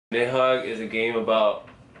Níðhöggr is a game about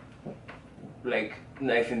like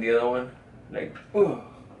knifing the other one, like ooh,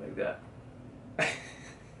 like that.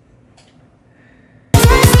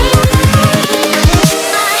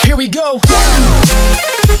 Here we go.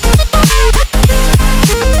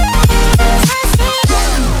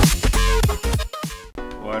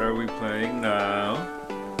 What are we playing now?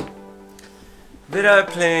 We are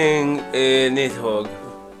playing Nidhogg,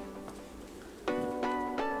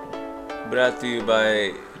 brought to you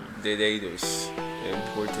by the Daters,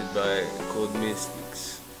 imported by Code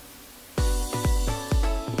Mystics.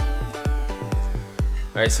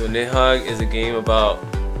 Alright, so Níðhöggr is a game about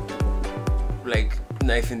like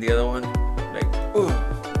knifing the other one, like ooh,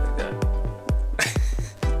 like that.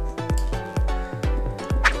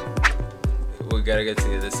 We gotta get to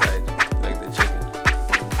the other side, like the chicken.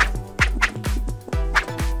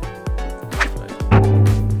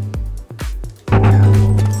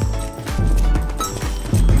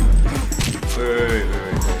 Wait.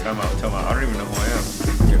 Time out. I don't even know who I am.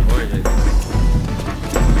 You're orange, I think.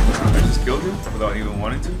 I just killed you without even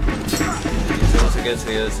wanting to? You're supposed to get to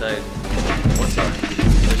the other side. What side?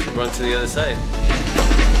 You should run to the other side.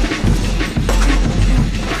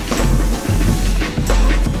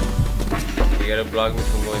 You gotta block me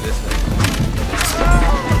from going this way.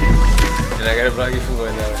 And I gotta block you from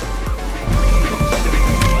going that way.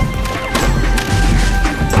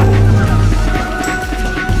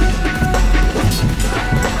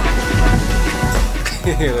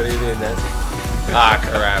 What are you doing, Nancy? Ah,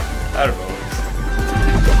 crap. I don't know.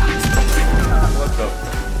 What the?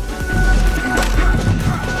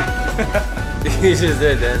 You just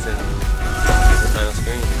there dancing. That's the final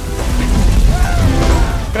screen.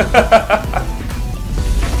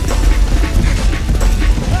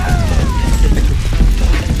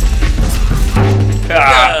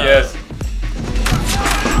 Ah, yes.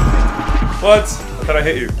 What? I thought I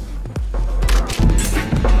hit you.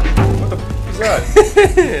 What the f is that?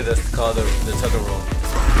 That's called the tug and roll.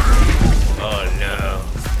 Oh no.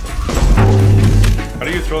 How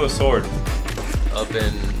do you throw the sword? Up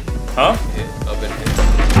and Huh? hit. Up and hit.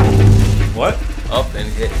 What? Up and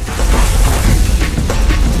hit.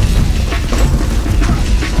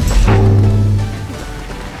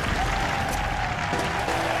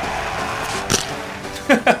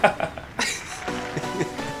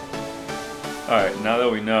 Alright, now that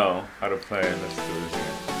we know how to play, let's do this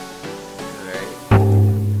again. Alright.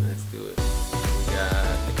 Let's do it. We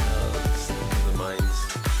got the mines.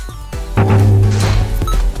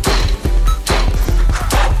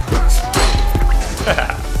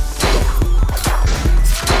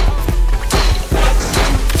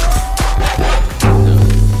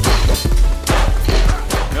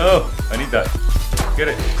 No, I need that. Get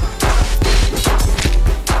it.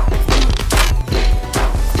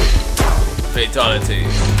 Fatality.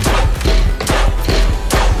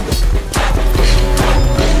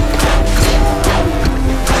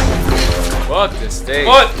 Fuck this stage.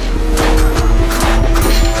 What?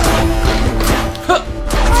 Huh.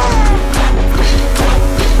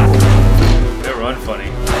 They run funny.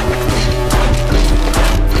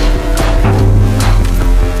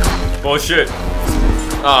 Bullshit.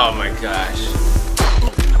 Oh my gosh.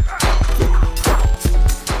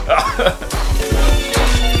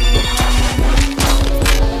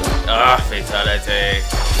 Ah, fatality.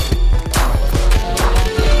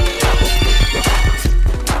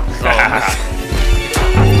 Oh my God.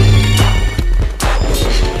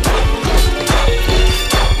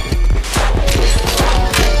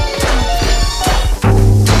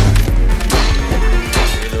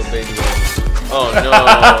 Little baby. Oh no.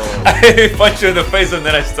 I punched you in the face and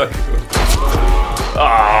then I stuck you.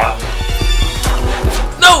 Ah,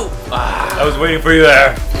 No! Ah. I was waiting for you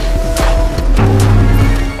there.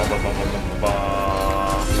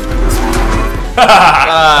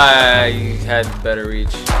 Ah, you had better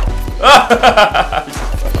reach.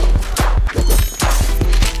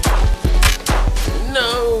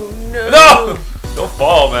 No! No! Don't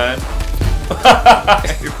fall, man.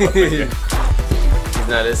 He's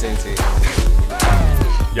not listening to you.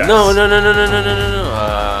 Yes. No.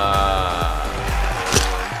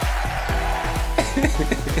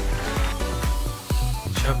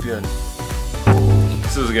 Champion.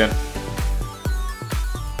 Scissors again.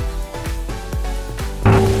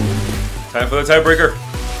 Time for the tiebreaker.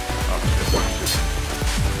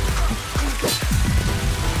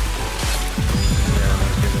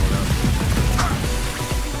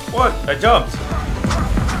 What? I jumped.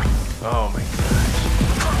 Oh my gosh.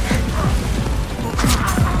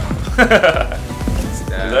 Is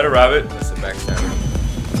that a rabbit? That's a backstab.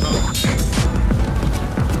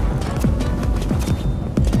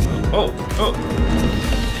 Oh, oh.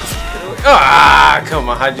 Ah, come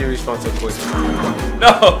on. How'd you respond so quick?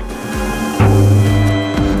 No!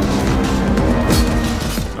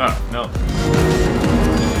 Ah, no.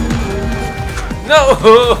 No!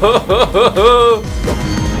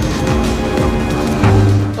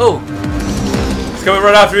 Oh! It's coming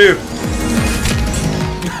right after you.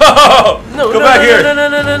 No! No! Come back here! No!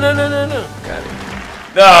 Got it.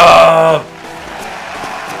 No!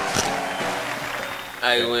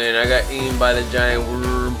 I win. I got eaten by the giant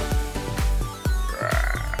worm.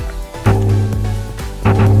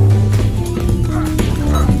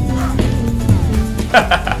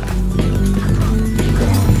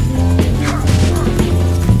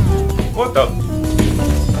 What the?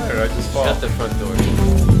 Why did I just fall? Shut the front door.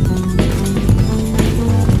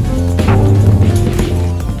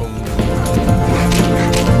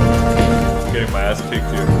 Getting my ass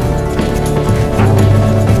kicked here.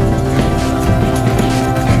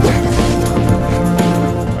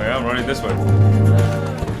 Oh yeah, I'm running this way.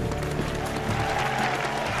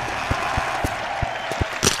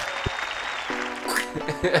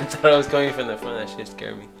 I thought I was going from the front. That shit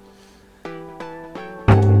scared me.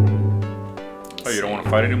 Oh, you don't want to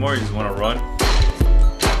fight anymore? You just want to run?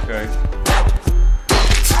 Okay.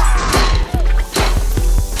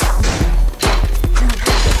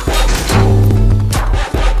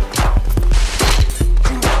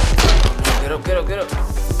 Get up, get up, get up.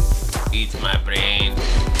 Eat my brain.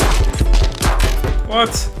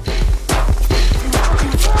 What?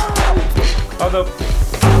 How the...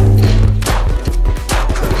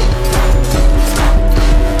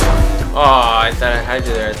 Oh, I thought I had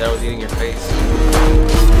you there. I thought I was eating your face.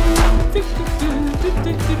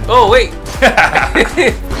 Oh, wait.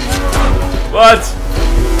 What?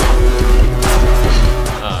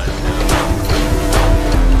 Oh,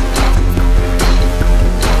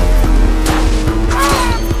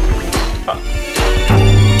 no.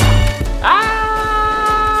 Ah!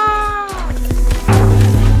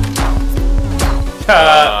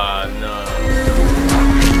 Oh, no.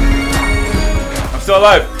 I'm still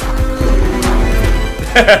alive.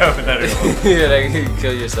 Not anymore. Yeah, like, you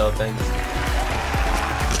kill yourself, thanks. It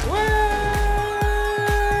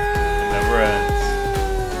never ends.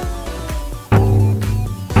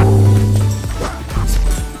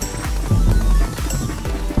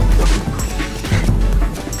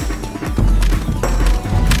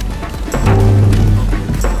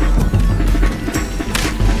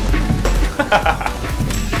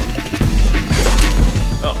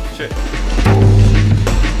 Oh, shit.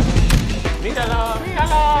 Míralo,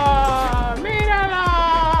 míralo, míralo.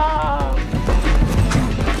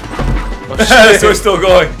 Oh, So it's still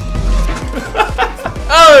going.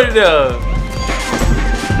 Oh no!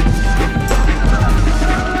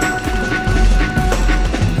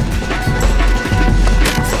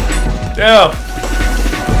 Damn.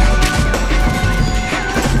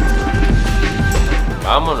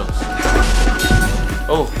 Vámonos.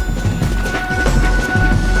 Oh.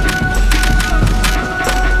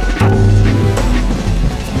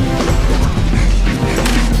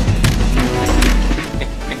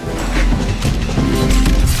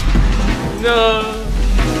 No!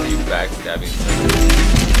 You backstabbing son.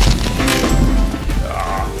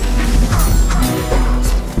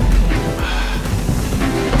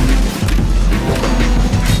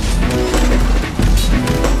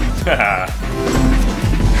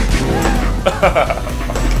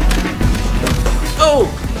 Oh!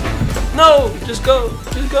 No! Just go!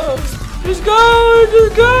 Just go! Just go!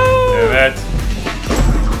 Just go! Damn it.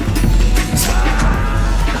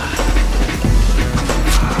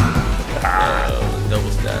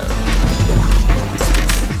 Double stab.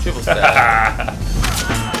 Triple stab.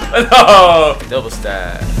 No! Double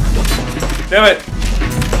stab. Damn it!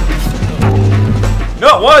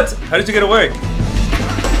 No, what? How did you get away?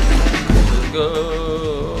 Let's go.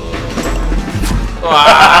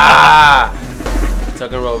 Ah!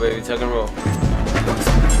 Tuck and roll, baby. Tuck and roll.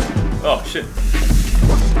 Oh, shit.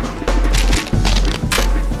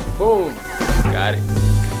 Boom. Got it.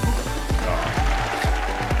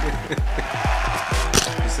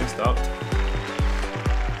 This thing stopped.